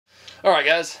Alright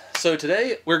guys, so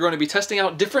today we're going to be testing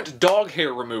out different dog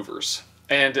hair removers.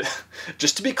 And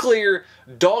just to be clear,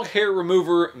 dog hair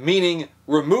remover meaning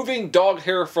removing dog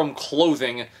hair from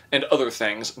clothing and other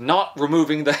things, not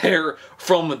removing the hair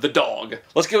from the dog.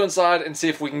 Let's go inside and see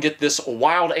if we can get this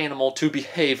wild animal to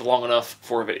behave long enough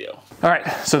for a video. Alright,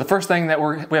 so the first thing that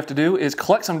we have to do is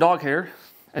collect some dog hair.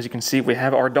 As you can see, we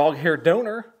have our dog hair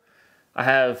donor. I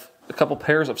have a couple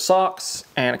pairs of socks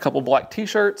and a couple black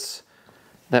t-shirts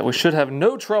that we should have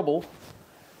no trouble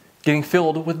getting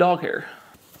filled with dog hair.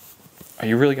 Are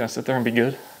you really gonna sit there and be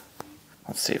good?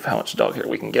 Let's see how much dog hair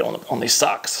we can get on these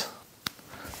socks.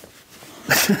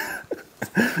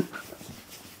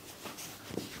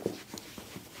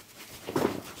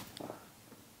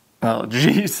 Oh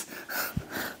jeez.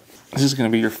 This is gonna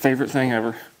be your favorite thing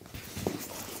ever.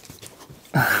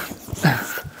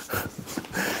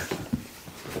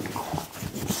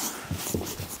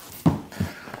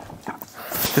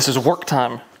 This is work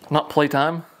time, not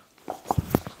playtime.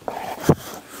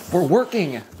 We're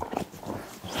working.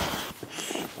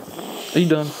 Are you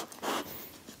done?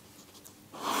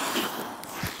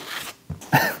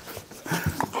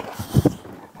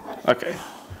 Okay.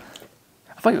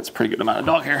 I feel like that's a pretty good amount of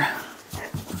dog hair.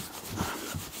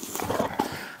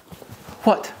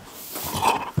 What?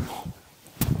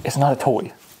 It's not a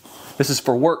toy. This is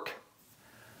for work.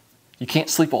 You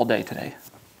can't sleep all day today.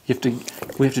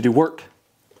 We have to do work.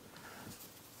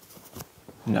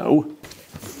 No.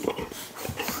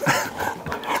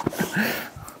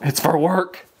 It's for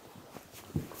work.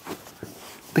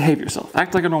 Behave yourself.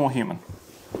 Act like a normal human.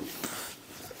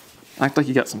 Act like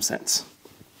you got some sense.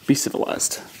 Be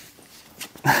civilized.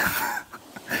 I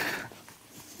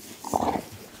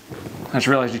just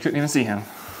realized you couldn't even see him.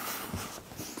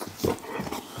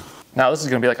 Now this is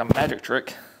gonna be like a magic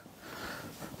trick.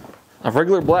 A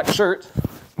regular black shirt.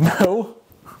 No.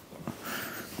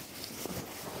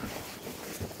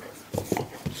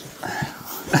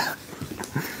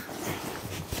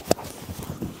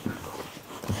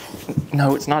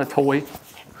 No, it's not a toy.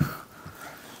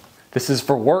 This is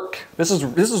for work. This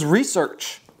is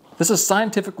research. This is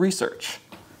scientific research.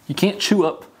 You can't chew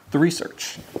up the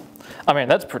research. I mean,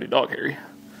 that's pretty dog hairy.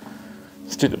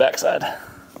 Let's do the backside.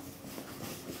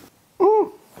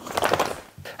 Ooh.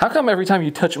 How come every time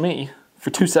you touch me for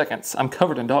 2 seconds, I'm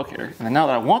covered in dog hair? And then now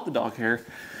that I want the dog hair,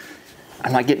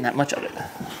 I'm not getting that much of it.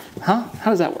 Huh? How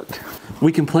does that work?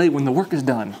 We can play when the work is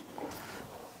done.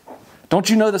 Don't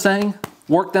you know the saying?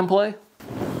 Work then play?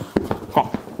 Come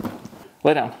on.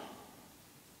 Lay down.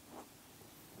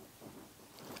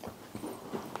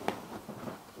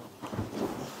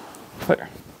 There.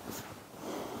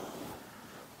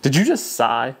 Did you just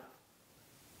sigh?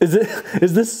 Is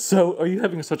this so, are you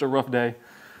having such a rough day?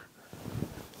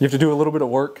 You have to do a little bit of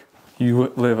work.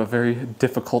 You live a very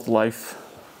difficult life.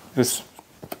 This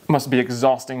must be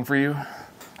exhausting for you.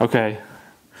 Okay,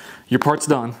 your part's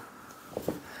done.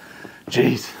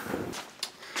 Jeez.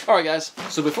 Alright guys,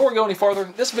 so before we go any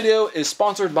farther, this video is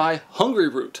sponsored by Hungry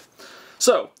Root.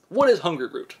 So, what is Hungry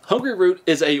Root? Hungry Root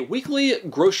is a weekly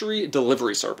grocery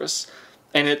delivery service,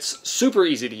 and it's super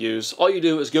easy to use. All you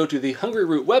do is go to the Hungry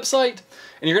Root website,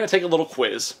 and you're going to take a little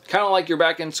quiz. Kind of like you're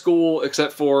back in school,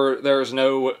 except for there's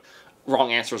no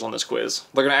wrong answers on this quiz.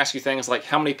 They're going to ask you things like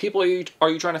how many people are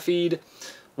you trying to feed,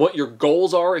 what your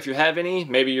goals are if you have any.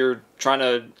 Maybe you're trying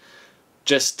to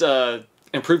just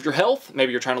improve your health,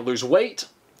 maybe you're trying to lose weight.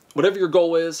 Whatever your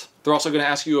goal is. They're also going to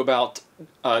ask you about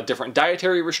different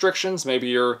dietary restrictions. Maybe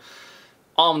you're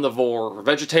omnivore,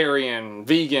 vegetarian,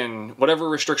 vegan, whatever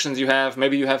restrictions you have.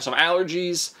 Maybe you have some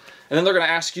allergies. And then they're going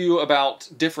to ask you about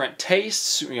different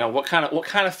tastes, you know, what kind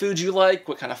of foods you like,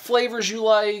 what kind of flavors you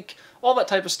like, all that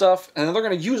type of stuff. And then they're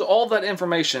going to use all that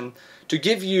information to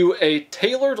give you a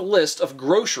tailored list of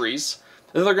groceries,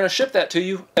 and then they're going to ship that to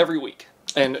you every week.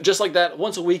 And just like that,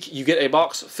 once a week, you get a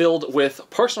box filled with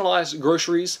personalized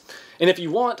groceries. And if you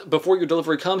want, before your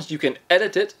delivery comes, you can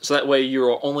edit it, so that way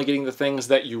you're only getting the things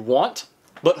that you want.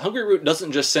 But Hungry Root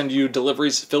doesn't just send you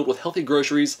deliveries filled with healthy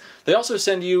groceries. They also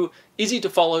send you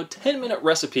easy-to-follow 10-minute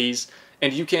recipes,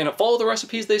 and you can follow the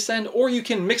recipes they send, or you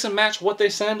can mix and match what they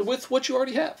send with what you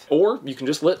already have. Or you can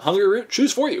just let Hungry Root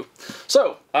choose for you.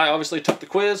 So, I obviously took the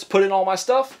quiz, put in all my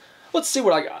stuff. Let's see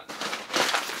what I got.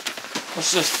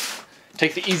 Let's just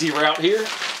take the easy route here.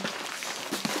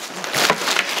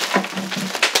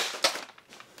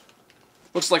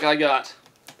 Looks like I got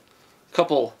a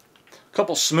couple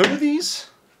smoothies.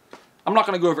 I'm not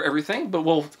going to go over everything, but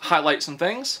we'll highlight some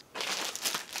things.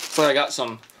 So I got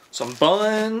some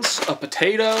buns, a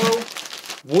potato,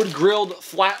 wood-grilled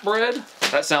flatbread.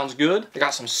 That sounds good. I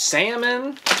got some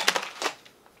salmon,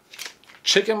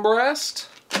 chicken breast,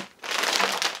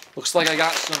 Looks like I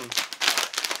got some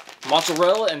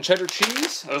mozzarella and cheddar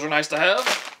cheese. Those are nice to have.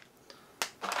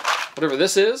 Whatever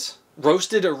this is.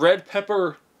 Roasted red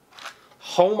pepper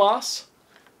hummus.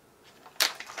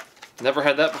 Never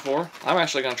had that before. I'm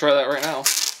actually going to try that right now.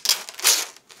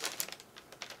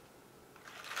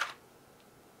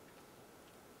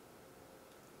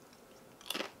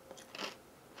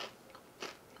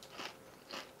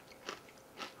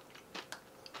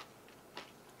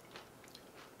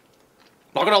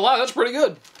 Not gonna lie, that's pretty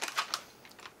good.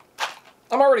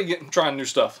 I'm already trying new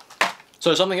stuff.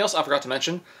 So something else I forgot to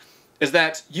mention is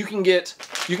that you can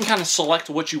kind of select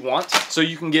what you want. So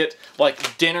you can get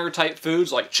like dinner type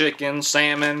foods like chicken,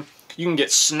 salmon. You can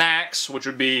get snacks, which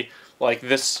would be like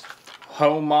this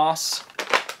hummus,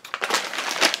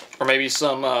 or maybe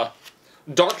some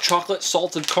dark chocolate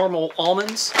salted caramel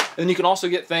almonds. And then you can also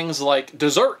get things like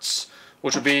desserts,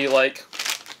 which would be like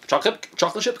chocolate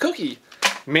chip cookie,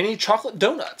 mini chocolate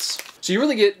donuts. So you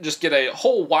really just get a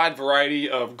whole wide variety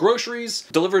of groceries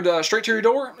delivered straight to your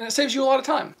door, and it saves you a lot of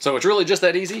time. So it's really just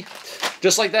that easy.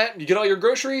 Just like that, you get all your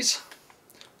groceries,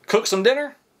 cook some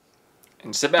dinner,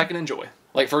 and sit back and enjoy.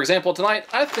 Like for example, tonight,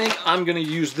 I think I'm gonna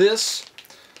use this,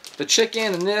 the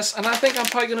chicken and this, and I think I'm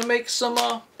probably gonna make some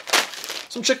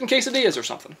chicken quesadillas or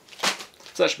something.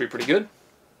 So that should be pretty good.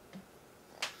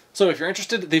 So if you're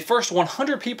interested, the first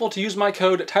 100 people to use my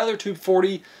code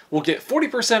TylerTube40 will get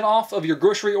 40% off of your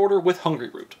grocery order with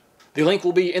Hungryroot. The link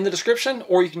will be in the description,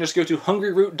 or you can just go to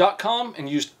hungryroot.com and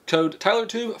use code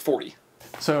TylerTube40.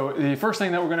 So the first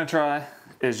thing that we're going to try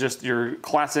is just your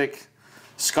classic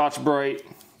Scotch-Brite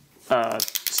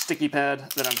sticky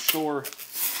pad that I'm sure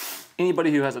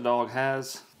anybody who has a dog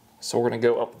has. So we're going to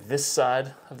go up this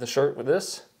side of the shirt with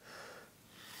this.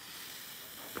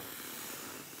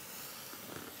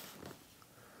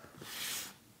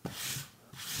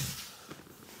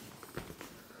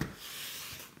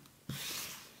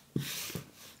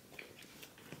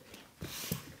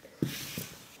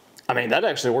 I mean, that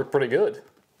actually worked pretty good.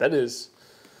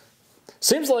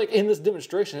 Seems like in this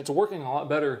demonstration, it's working a lot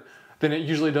better than it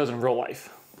usually does in real life.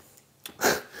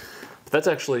 But that's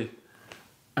actually,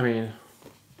 I mean,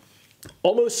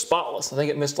 almost spotless. I think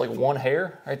it missed like one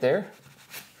hair right there.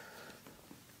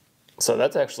 So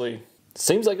that's actually,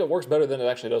 seems like it works better than it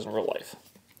actually does in real life,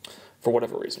 for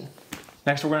whatever reason.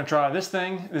 Next, we're gonna try this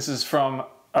thing. This is from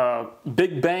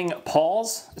Big Bang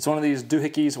Paws. It's one of these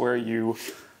doohickeys where you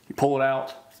pull it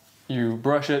out, you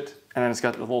brush it, and then it's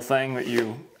got the little thing that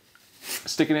you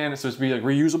stick it in. It's supposed to be like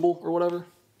reusable or whatever.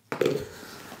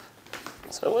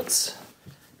 So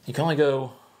you can only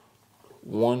go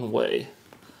one way.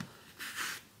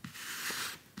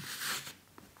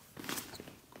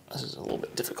 This is a little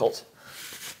bit difficult.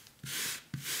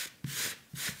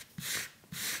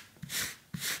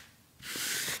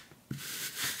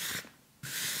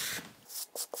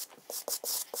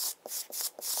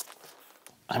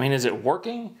 I mean, is it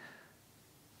working?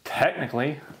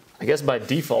 Technically, I guess by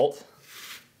default.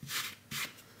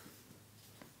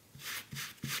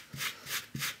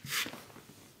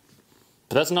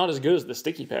 But that's not as good as the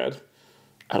sticky pad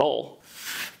at all.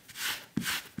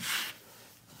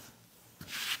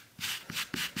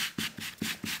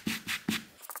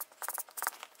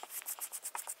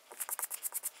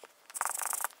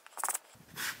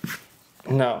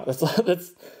 No,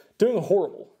 that's doing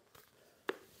horrible.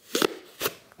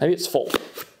 Maybe it's full.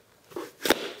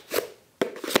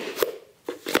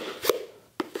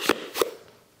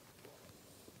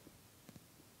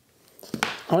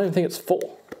 I don't even think it's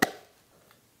full.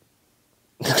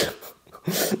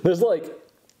 There's like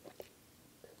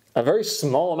a very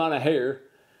small amount of hair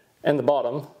in the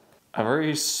bottom. A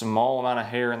very small amount of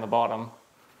hair in the bottom.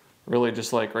 Really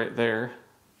just like right there.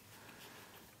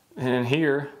 And in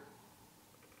here,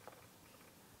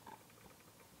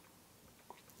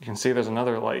 you can see there's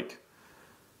another like,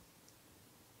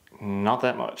 not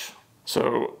that much.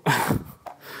 So, I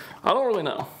don't really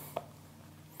know.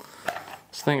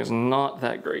 This thing is not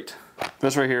that great.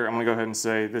 This right here, I'm gonna go ahead and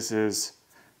say this is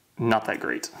not that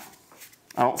great.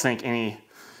 I don't think any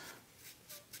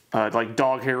like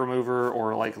dog hair remover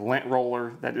or like lint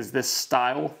roller that is this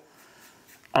style,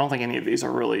 I don't think any of these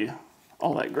are really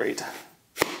all that great.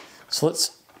 So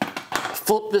let's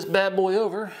flip this bad boy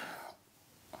over.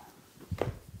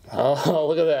 Oh,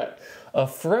 look at that. A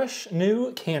fresh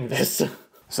new canvas.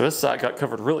 So this side got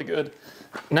covered really good.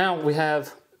 Now we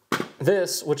have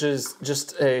this, which is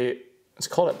just it's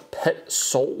called a pet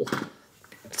sole.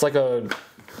 It's like a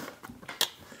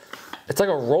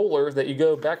roller that you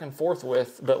go back and forth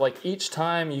with, but like each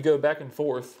time you go back and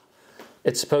forth,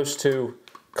 it's supposed to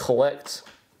collect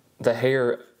the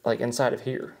hair like inside of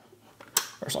here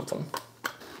or something.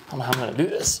 don't know how I'm gonna do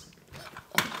this.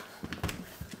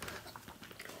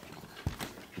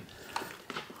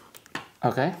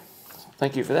 Okay,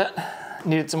 thank you for that.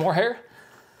 Needed some more hair.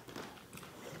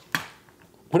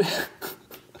 What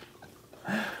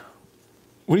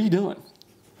are you doing?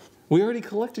 We already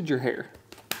collected your hair.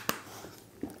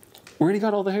 We already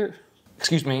got all the hair.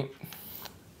 Excuse me.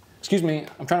 Excuse me,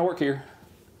 I'm trying to work here.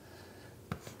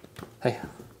 Hey.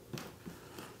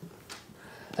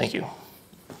 Thank you.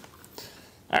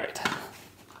 All right.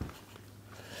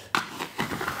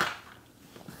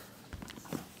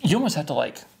 You almost have to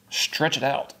like stretch it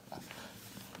out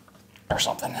or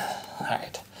something. All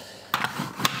right.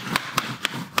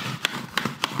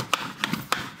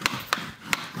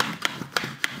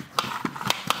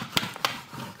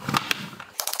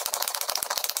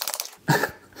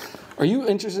 Are you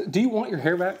interested? Do you want your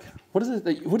hair back? What is it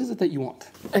that you want?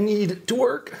 I need to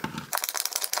work.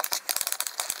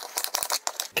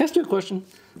 Can I ask you a question?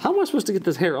 How am I supposed to get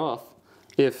this hair off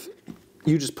if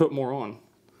you just put more on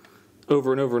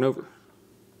over and over and over?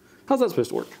 How's that supposed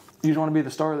to work? You just want to be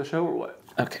the star of the show or what?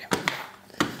 Okay.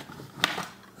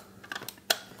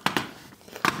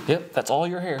 Yep, that's all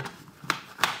your hair.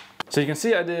 So you can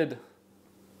see I did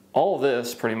all of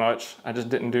this pretty much. I just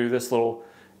didn't do this little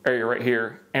area right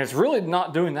here. And it's really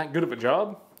not doing that good of a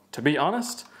job, to be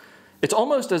honest. It's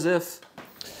almost as if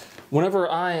whenever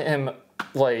I am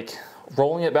like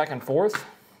rolling it back and forth,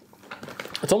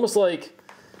 it's almost like,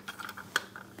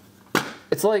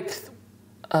 it's like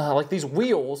these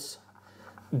wheels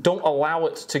don't allow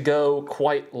it to go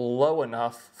quite low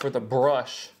enough for the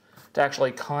brush to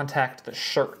actually contact the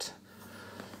shirt.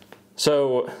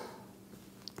 So,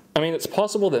 I mean, it's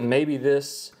possible that maybe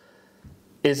this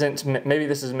isn't, maybe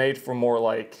this is made for more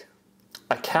like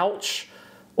a couch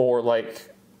or like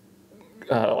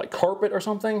carpet or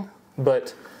something,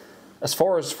 but as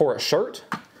far as for a shirt,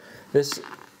 this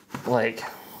like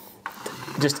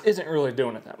just isn't really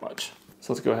doing it that much.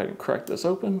 So let's go ahead and crack this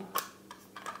open.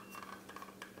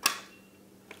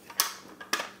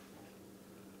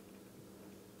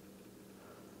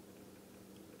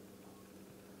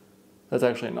 That's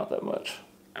actually not that much.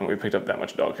 And we picked up that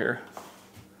much dog hair.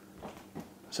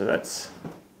 So that's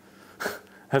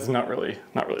not really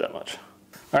that much.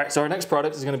 All right, so our next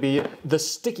product is gonna be the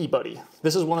Sticky Buddy.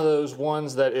 This is one of those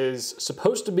ones that is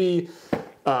supposed to be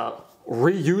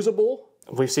reusable.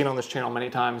 We've seen on this channel many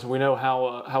times. We know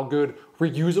how good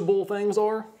reusable things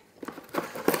are.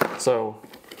 So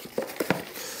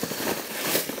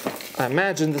I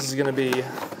imagine this is gonna be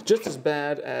just as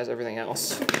bad as everything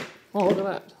else. Oh, look at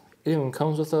that. It even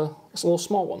comes with a little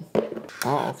small one.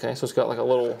 Oh, okay, so it's got like a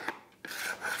little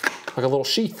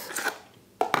sheath.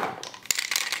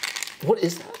 What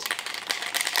is that?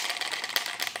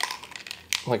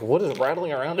 Like, what is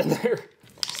rattling around in there?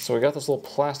 So we got this little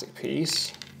plastic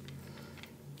piece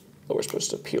that we're supposed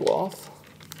to peel off.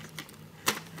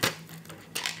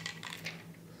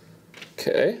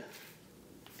 Okay.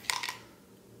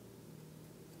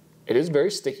 It is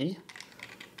very sticky,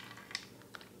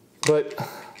 but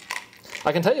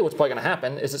I can tell you what's probably gonna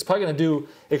happen is it's probably gonna do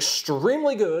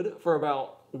extremely good for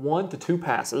about 1 to 2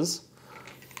 passes.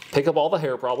 Pick up all the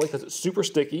hair probably because it's super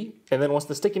sticky. And then once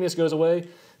the stickiness goes away,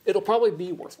 it'll probably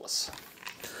be worthless.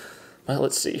 Well,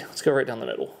 let's see. Let's go right down the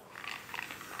middle.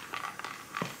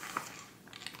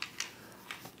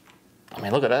 I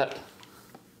mean, look at that.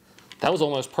 That was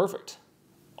almost perfect.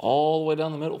 All the way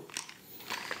down the middle.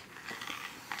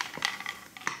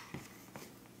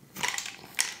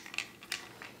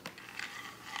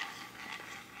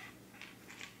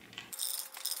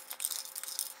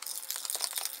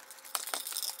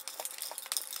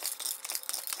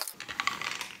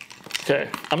 Okay,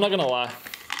 I'm not gonna lie.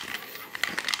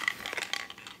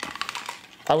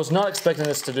 I was not expecting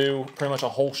this to do pretty much a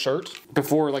whole shirt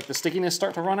before like the stickiness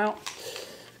start to run out.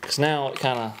 Cause now it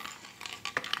kinda,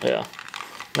 yeah.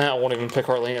 Now it won't even pick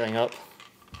hardly anything up.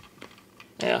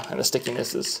 Yeah, and the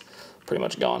stickiness is pretty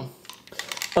much gone.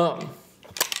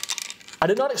 I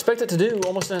did not expect it to do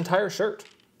almost an entire shirt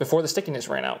before the stickiness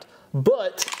ran out.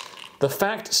 But the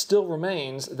fact still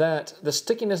remains that the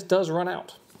stickiness does run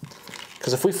out.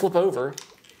 Because if we flip over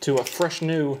to a fresh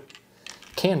new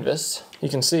canvas, you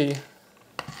can see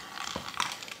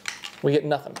we get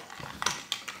nothing.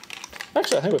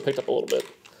 Actually, I think we picked up a little bit,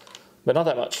 but not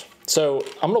that much. So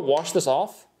I'm gonna wash this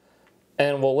off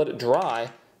and we'll let it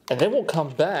dry, and then we'll come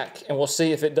back and we'll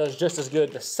see if it does just as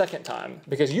good the second time.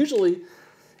 Because usually,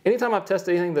 anytime I've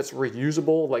tested anything that's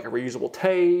reusable, like a reusable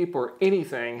tape or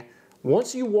anything,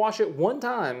 once you wash it one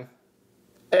time,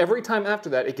 every time after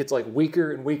that, it gets like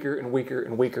weaker and weaker and weaker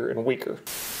and weaker and weaker.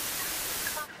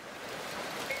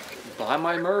 Buy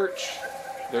my merch.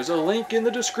 There's a link in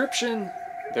the description.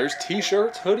 There's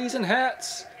t-shirts, hoodies, and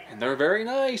hats, and they're very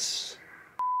nice.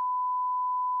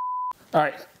 All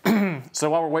right, so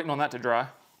while we're waiting on that to dry,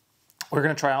 we're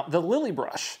gonna try out the Lily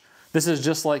brush. This is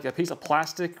just like a piece of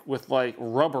plastic with like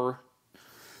rubber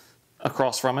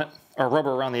across from it, or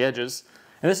rubber around the edges.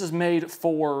 And this is made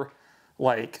for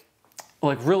like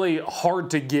really hard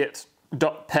to get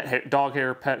dog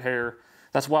hair, pet hair.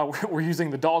 That's why we're using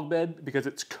the dog bed, because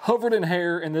it's covered in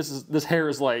hair, and this hair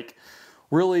is like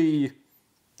really,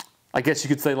 I guess you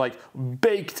could say, like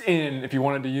baked in, if you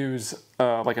wanted to use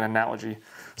like an analogy.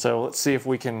 So let's see if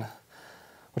we can, we're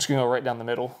just gonna go right down the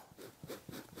middle.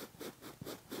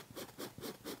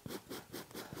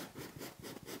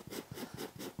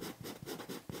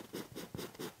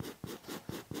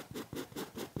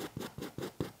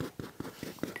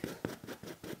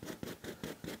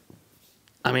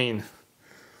 I mean,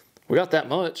 we got that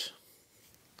much,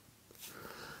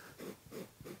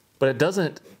 but it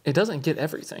doesn't get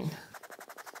everything.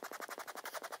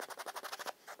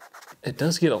 It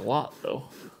does get a lot though.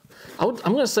 I'm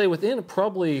gonna say within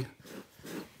probably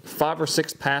 5 or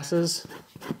 6 passes,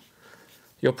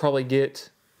 you'll probably get,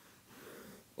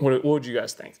 what would you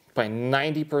guys think? Probably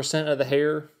 90% of the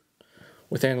hair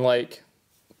within like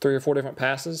 3 or 4 different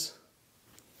passes.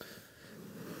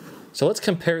 So let's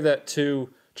compare that to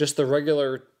just the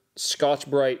regular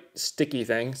Scotch-Brite sticky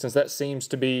thing, since that seems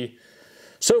to be,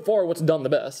 so far, what's done the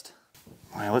best.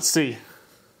 All right, let's see.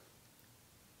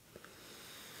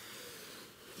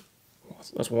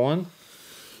 That's 1,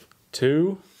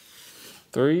 2,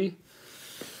 3,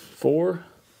 4,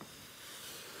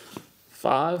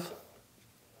 5.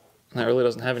 And that really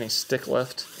doesn't have any stick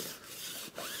left.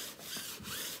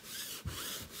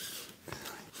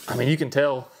 I mean, you can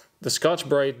tell the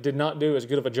Scotch-Brite did not do as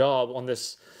good of a job on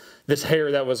this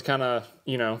hair that was kind of,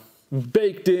 you know,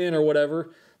 baked in or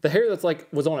whatever. The hair that's like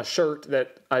was on a shirt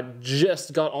that I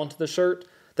just got onto the shirt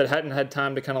that hadn't had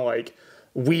time to kind of like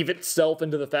weave itself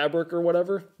into the fabric or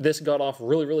whatever. This got off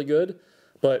really, really good.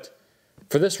 But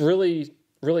for this really,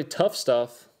 really tough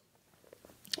stuff,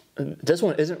 this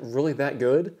one isn't really that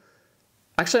good.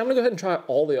 Actually, I'm gonna go ahead and try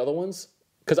all the other ones,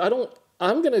 because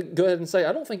I'm gonna go ahead and say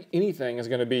I don't think anything is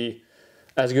gonna be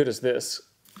as good as this,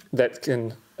 that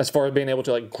can, as far as being able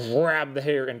to like grab the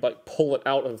hair and like pull it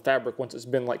out of the fabric once it's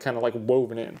been like kind of like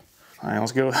woven in. All right,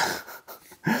 let's go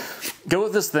go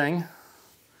with this thing,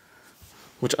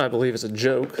 which I believe is a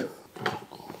joke.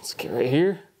 Let's get right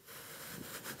here.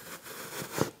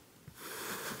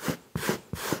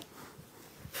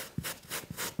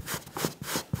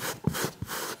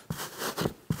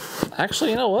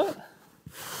 Actually, you know what?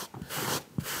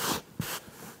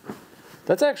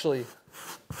 That actually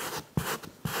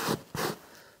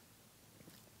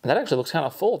looks kind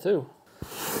of full too.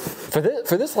 For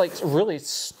this like really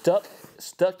stuck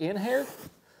in hair,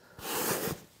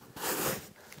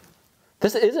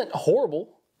 this isn't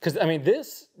horrible, because I mean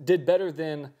this did better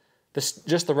than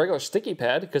just the regular sticky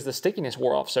pad, because the stickiness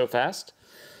wore off so fast.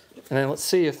 And then let's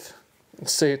see,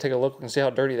 take a look and see how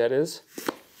dirty that is.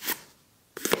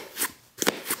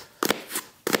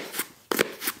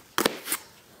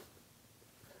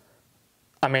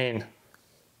 I mean,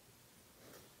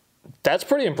 that's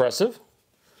pretty impressive.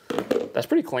 That's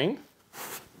pretty clean.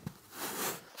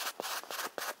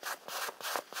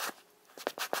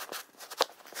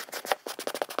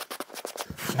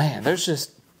 Man, there's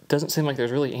just, doesn't seem like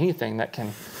there's really anything that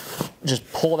can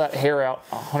just pull that hair out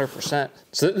 100%.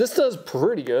 So this does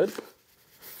pretty good.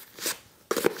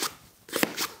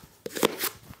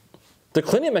 The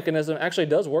cleaning mechanism actually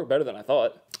does work better than I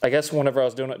thought. I guess whenever I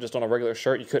was doing it just on a regular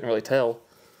shirt, you couldn't really tell.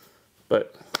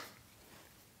 But,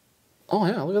 oh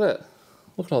yeah, look at that.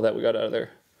 Look at all that we got out of there.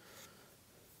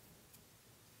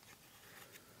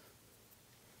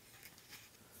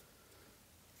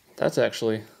 That's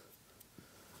actually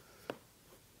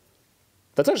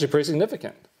pretty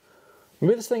significant.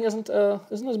 Maybe this thing isn't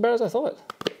as bad as I thought,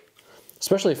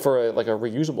 especially for like a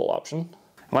reusable option.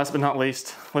 Last but not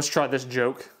least, let's try this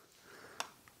joke.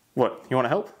 What, you want to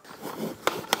help?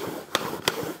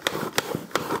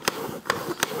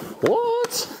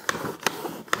 What?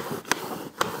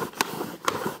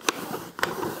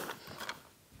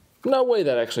 No way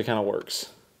that actually kind of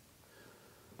works.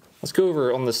 Let's go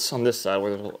over on this side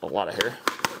where there's a lot of hair.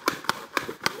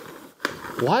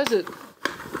 Why is it?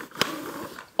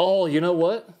 Oh, you know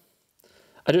what?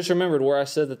 I just remembered where I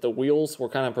said that the wheels were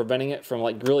kind of preventing it from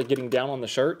like really getting down on the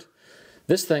shirt.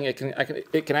 This thing, it can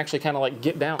actually kind of like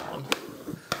get down on.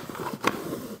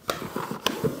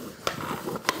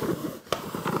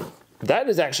 That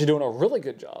is actually doing a really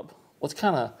good job. Let's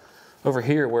kind of over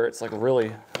here where it's like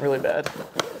really, really bad.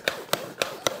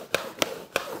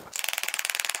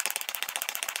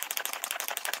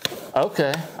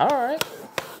 Okay, all right.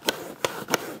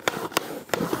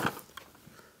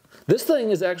 This thing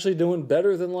is actually doing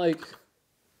better than like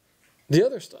the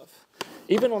other stuff.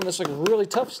 Even on this like really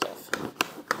tough stuff.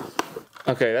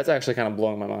 Okay, that's actually kind of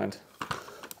blowing my mind.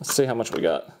 Let's see how much we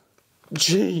got.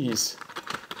 Jeez.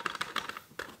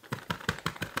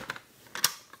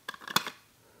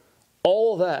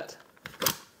 All that.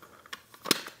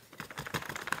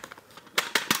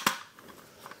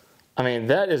 I mean,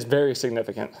 that is very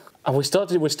significant. We still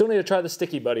need to try the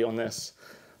Sticky Buddy on this.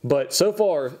 But so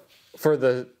far, for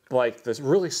the like this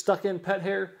really stuck in pet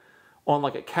hair on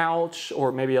like a couch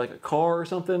or maybe like a car or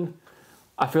something,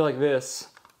 I feel like this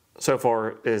so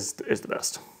far is the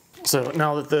best. So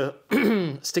now that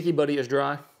the Sticky Buddy is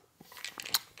dry,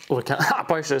 I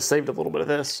probably should have saved a little bit of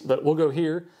this, but we'll go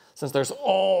here since there's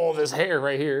all this hair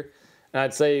right here. And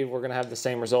I'd say we're gonna have the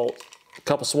same result. A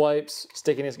couple swipes,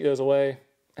 stickiness goes away,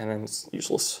 and then it's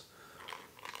useless.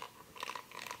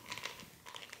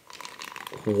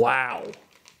 Wow.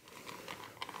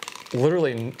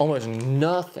 Literally almost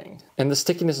nothing. And the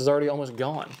stickiness is already almost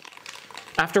gone.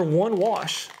 After one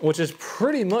wash, which is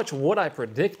pretty much what I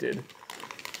predicted.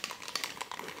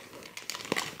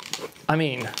 I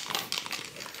mean,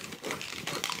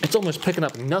 it's almost picking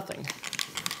up nothing.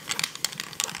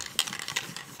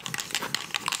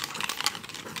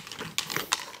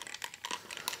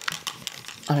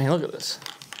 I mean, look at this.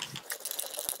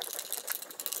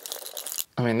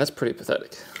 I mean, that's pretty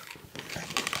pathetic.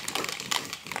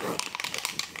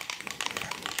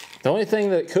 The only thing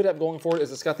that it could have going for it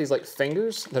is it's got these like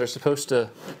fingers that are supposed to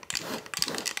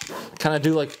kind of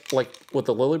do like what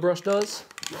the Lily brush does.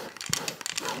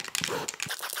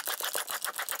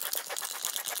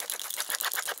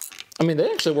 I mean,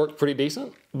 they actually work pretty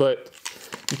decent, but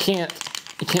you can't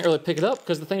really pick it up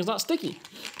because the thing's not sticky.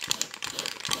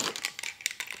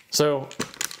 So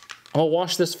I'm gonna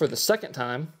wash this for the second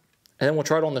time, and then we'll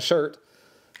try it on the shirt.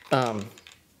 And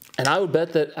I would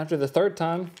bet that after the third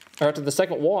time, or after the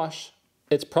second wash,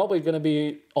 it's probably gonna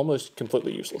be almost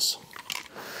completely useless.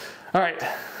 All right,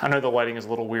 I know the lighting is a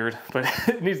little weird, but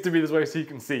it needs to be this way so you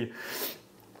can see.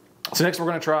 So next we're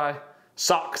gonna try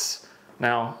socks.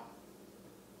 Now,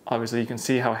 obviously you can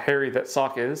see how hairy that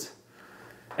sock is.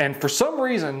 And for some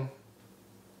reason,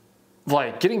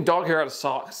 like getting dog hair out of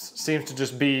socks seems to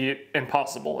just be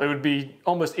impossible. It would be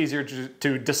almost easier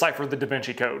to decipher the Da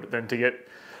Vinci Code than to get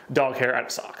dog hair out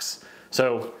of socks.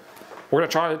 So we're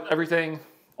gonna try everything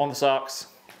on the socks.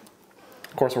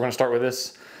 Of course, we're gonna start with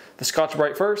this, the Scotch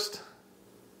Brite first.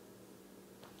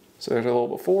 So there's a little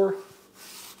before.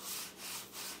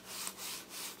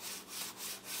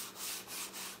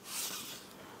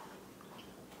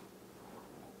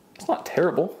 It's not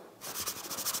terrible.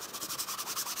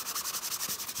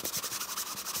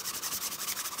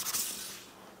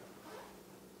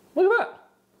 Look at that.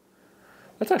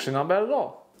 That's actually not bad at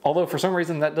all. Although for some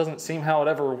reason that doesn't seem how it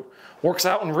ever works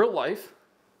out in real life.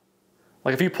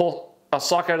 Like if you pull a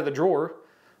sock out of the drawer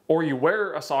or you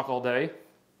wear a sock all day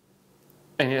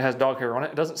and it has dog hair on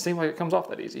it, it doesn't seem like it comes off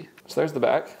that easy. So there's the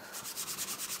back.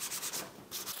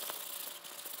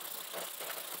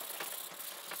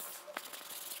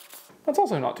 That's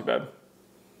also not too bad.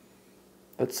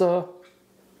 That's about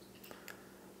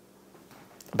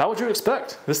what you'd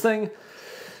expect. This thing,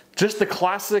 just the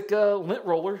classic lint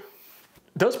roller,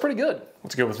 does pretty good.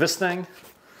 Let's go with this thing.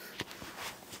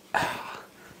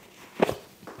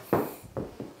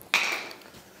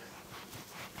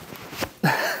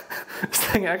 This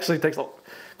thing actually takes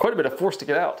quite a bit of force to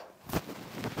get out.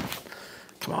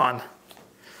 Come on.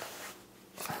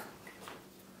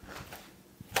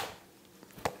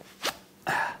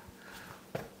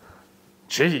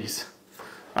 Jeez.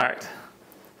 All right.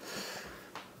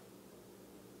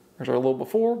 There's our little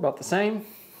before, about the same.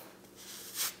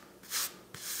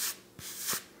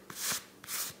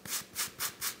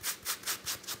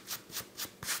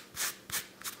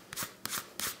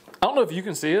 I don't know if you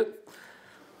can see it.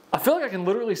 I feel like I can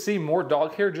literally see more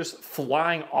dog hair just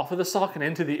flying off of the sock and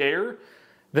into the air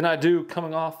than I do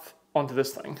coming off onto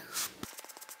this thing.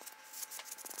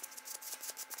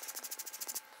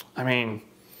 I mean,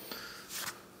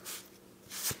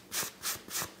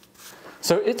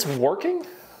 so it's working,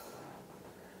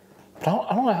 but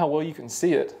I don't know how well you can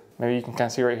see it. Maybe you can kind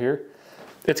of see right here.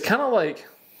 It's kind of like,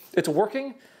 it's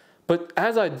working, but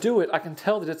as I do it, I can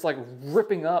tell that it's like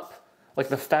ripping up like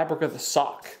the fabric of the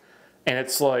sock. And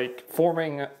it's like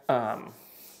forming, I don't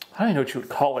even know what you would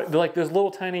call it. They're like those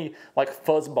little tiny like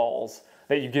fuzz balls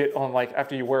that you get on like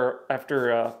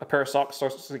after a pair of socks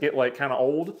starts to get like kind of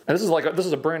old. And this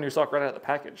is a brand new sock right out of the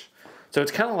package. So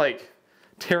it's kind of like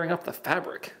tearing up the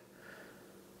fabric.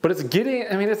 But it's getting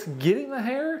the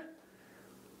hair,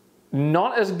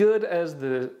 Not as good as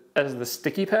the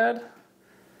sticky pad.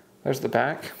 There's the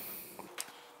back.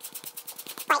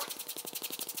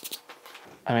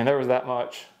 I mean, there was that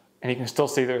much, and you can still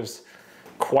see there's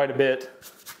quite a bit.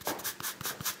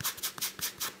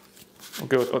 We'll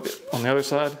go with on the other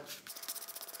side.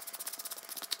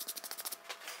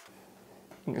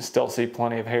 You can still see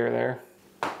plenty of hair there.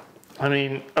 I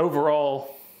mean,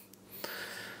 overall,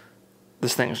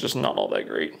 this thing is just not all that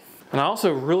great. And I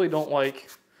also really don't like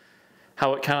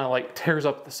how it kind of like tears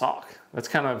up the sock. That's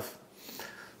kind of,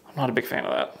 I'm not a big fan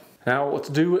of that. Now let's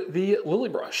do the lily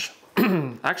brush.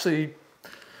 Actually,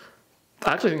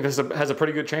 I actually think this has a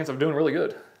pretty good chance of doing really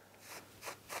good.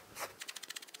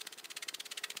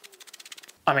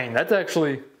 I mean, that's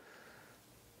actually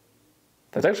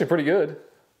pretty good.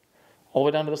 All the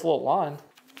way down to this little line.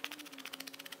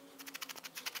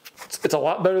 It's a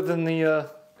lot better than the,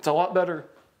 it's a lot better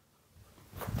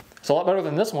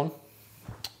than this one.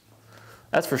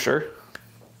 That's for sure.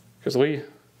 Because we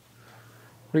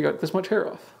got this much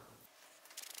hair off.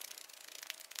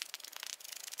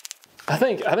 I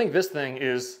think this thing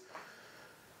is,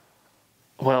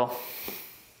 well,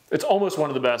 it's almost one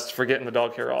of the best for getting the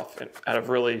dog hair off out of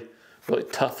really, really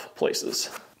tough places.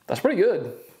 That's pretty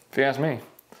good, if you ask me.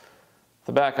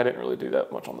 The back, I didn't really do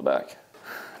that much on the back.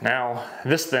 Now,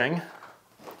 this thing,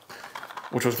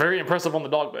 which was very impressive on the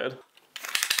dog bed.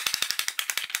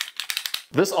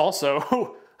 This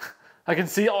also, I can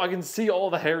see all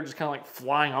the hair just kind of like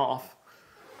flying off.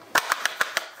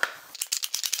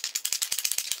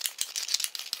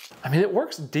 I mean, it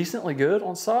works decently good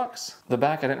on socks. The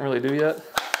back I didn't really do yet.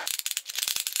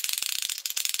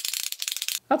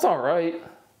 That's all right.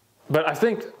 But I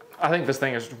think this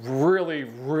thing is really,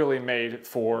 really made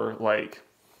for like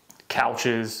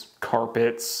couches,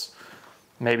 carpets,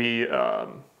 maybe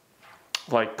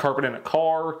like carpet in a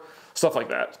car, stuff like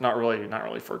that. Not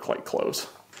really for like clothes.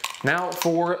 Now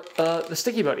for the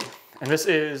Sticky Buddy, and this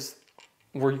is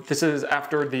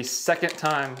after the second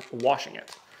time washing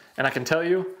it, and I can tell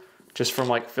you, just from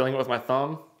like feeling it with my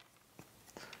thumb,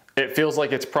 it feels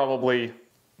like it's probably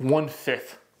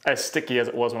 1/5 as sticky as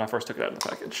it was when I first took it out of the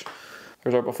package.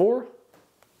 Here's our before.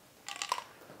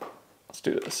 Let's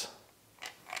do this.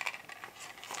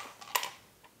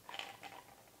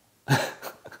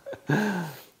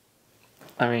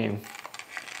 I mean,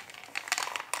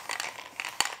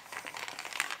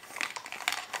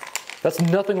 that's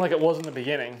nothing like it was in the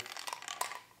beginning.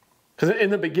 Because in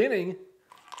the beginning,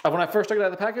 when I first took it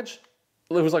out of the package,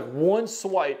 it was like one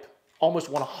swipe,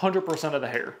 almost 100% of the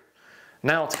hair.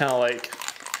 Now it's kind of like,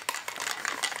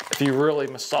 if you really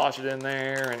massage it in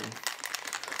there and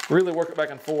really work it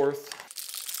back and forth,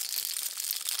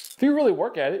 if you really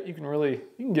work at it, you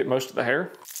can get most of the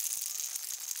hair.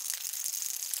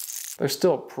 There's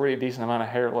still a pretty decent amount of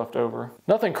hair left over.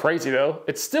 Nothing crazy though.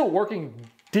 It's still working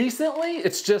decently.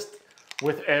 It's just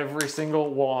with every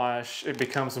single wash, it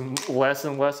becomes less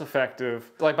and less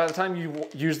effective. Like by the time you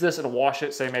use this and wash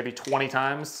it, say maybe 20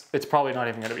 times, it's probably not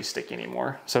even gonna be sticky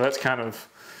anymore. So that's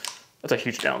a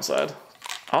huge downside.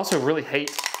 I also really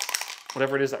hate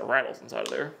whatever it is that rattles inside of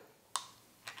there.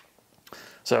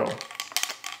 So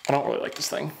I don't really like this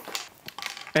thing.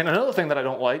 And another thing that I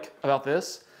don't like about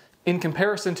this, in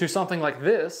comparison to something like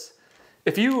this,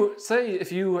 if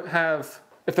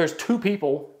there's two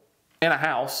people in a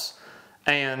house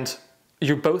and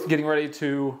you're both getting ready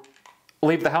to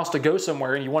leave the house to go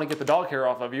somewhere and you want to get the dog hair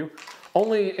off of you,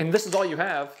 and this is all you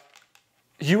have,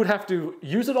 you would have to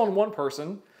use it on one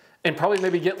person and probably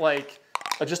maybe get like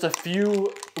just a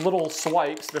few little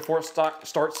swipes before it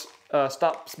stops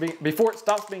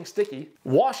being sticky.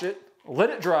 Wash it, let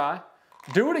it dry,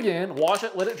 do it again, wash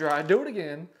it, let it dry, do it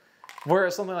again.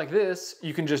 Whereas something like this,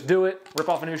 you can just do it, rip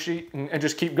off a new sheet, and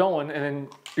just keep going, and then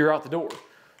you're out the door.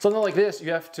 Something like this,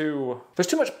 there's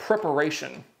too much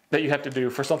preparation that you have to do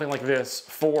for something like this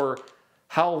for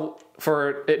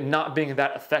it not being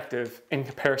that effective in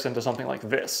comparison to something like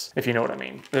this, if you know what I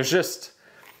mean.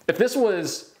 If this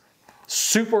was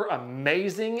super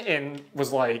amazing and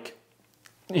was like,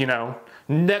 you know,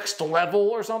 next level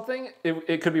or something,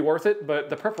 it could be worth it,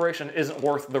 but the preparation isn't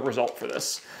worth the result for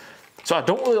this. So I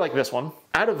don't really like this one.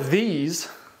 Out of these,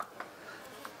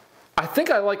 I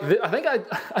think I like this. I think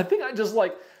I just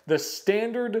like the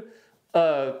standard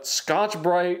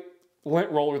Scotch-Brite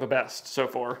lint roller the best so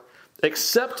far,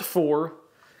 except for,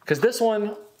 because this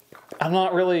one, I'm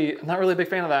not really a big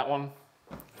fan of that one.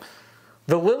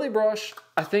 The Lily brush,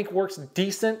 I think works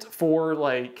decent for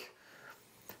like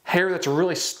hair that's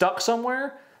really stuck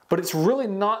somewhere, but it's really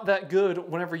not that good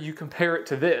whenever you compare it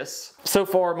to this. So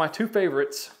far, my two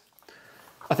favorites,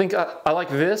 I think I like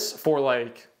this for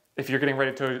like, if you're getting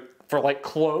ready for like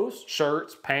clothes,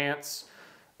 shirts, pants,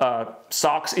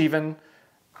 socks even.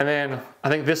 And then I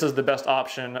think this is the best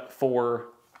option for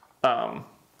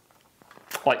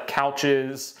like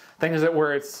couches, things that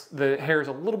where the hair is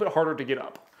a little bit harder to get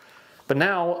up. But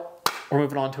now we're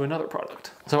moving on to another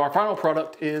product. So our final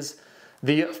product is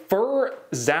the Fur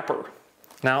Zapper.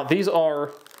 Now these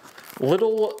are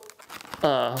little,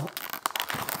 I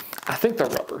think they're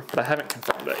rubber, but I haven't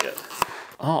confirmed that yet.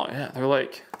 Oh yeah, they're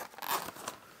like,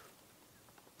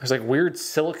 there's like weird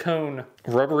silicone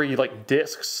rubbery like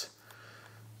discs.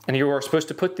 And you are supposed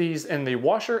to put these in the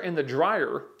washer and the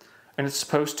dryer, and it's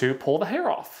supposed to pull the hair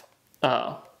off.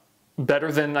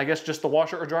 Better than, I guess, just the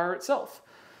washer or dryer itself.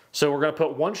 So we're gonna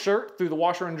put one shirt through the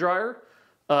washer and dryer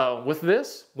with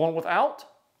this, one without,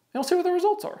 and we'll see what the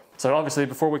results are. So obviously,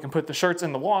 before we can put the shirts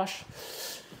in the wash,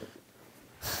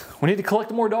 we need to collect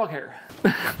more dog hair.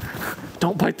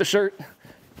 Don't bite the shirt.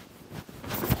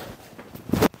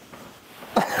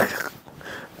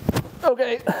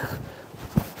 Okay.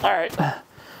 All right.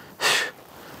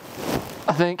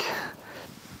 I think.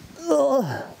 All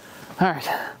right.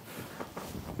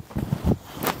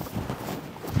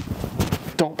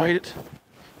 Don't bite it.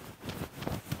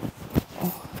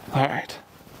 All right.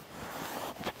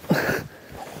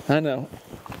 I know.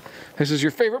 This is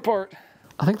your favorite part.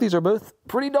 I think these are both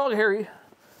pretty dog hairy.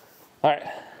 All right.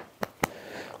 You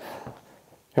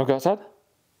want to go outside?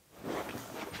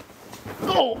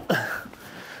 Oh.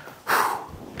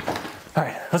 All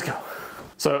right, let's go.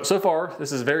 So far,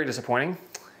 this is very disappointing.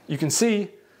 You can see,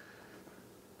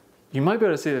 you might be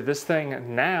able to see that this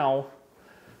thing now,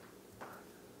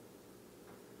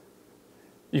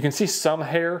 you can see some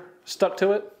hair stuck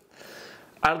to it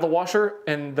out of the washer.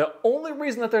 And the only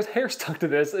reason that there's hair stuck to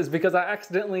this is because I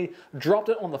accidentally dropped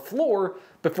it on the floor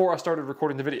before I started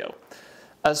recording the video.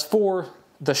 As for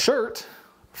the shirt,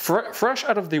 fresh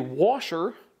out of the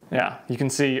washer, yeah, you can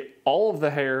see all of the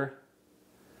hair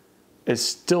is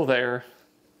still there.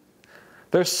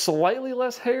 There's slightly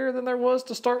less hair than there was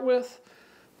to start with,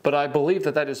 but I believe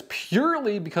that that is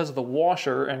purely because of the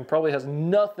washer and probably has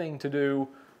nothing to do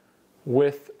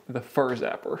with the Fur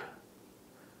Zapper.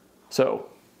 So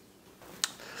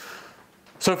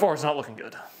far it's not looking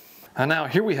good. And now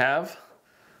here we have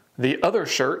the other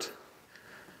shirt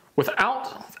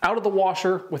out of the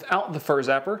washer, without the Fur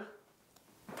Zapper.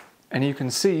 And you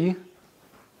can see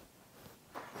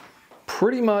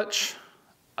pretty much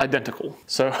identical.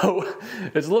 So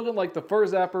it's looking like the Fur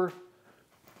Zapper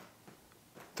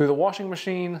through the washing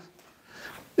machine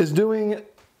is doing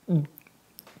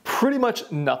pretty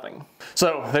much nothing.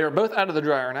 So they are both out of the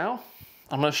dryer now.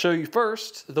 I'm going to show you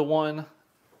first the one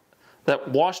that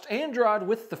washed and dried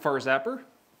with the Fur Zapper.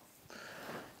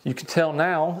 You can tell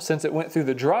now, since it went through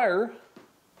the dryer,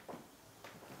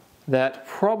 that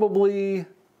probably,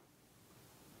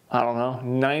 I don't know,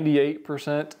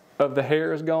 98% of the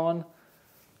hair is gone.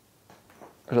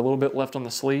 There's a little bit left on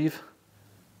the sleeve,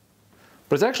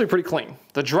 but it's actually pretty clean.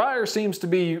 The dryer seems to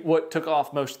be what took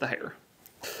off most of the hair.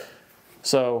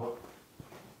 So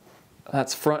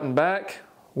that's front and back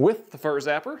with the Fur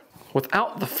Zapper.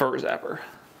 Without the Fur Zapper,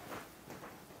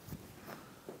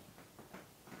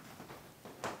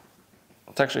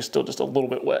 it's actually still just a little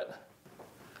bit wet.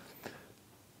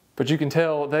 But you can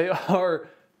tell they are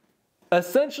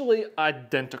essentially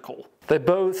identical. They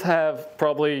both have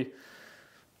probably,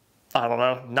 I don't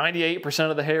know,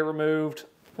 98% of the hair removed.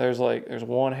 There's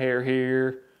one hair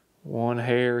here, one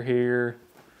hair here.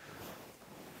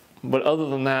 But other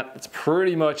than that, it's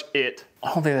pretty much it.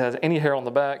 I don't think it has any hair on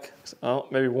the back. Oh,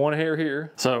 maybe one hair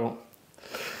here. So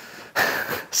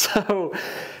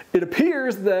it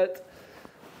appears that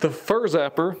the Fur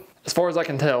Zapper, as far as I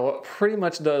can tell, pretty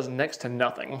much does next to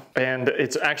nothing. And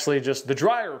it's actually just the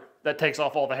dryer that takes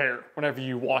off all the hair whenever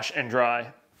you wash and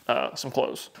dry some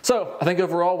clothes. So I think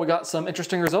overall we got some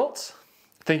interesting results.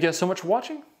 Thank you guys so much for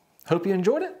watching. Hope you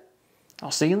enjoyed it. I'll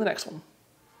see you in the next one.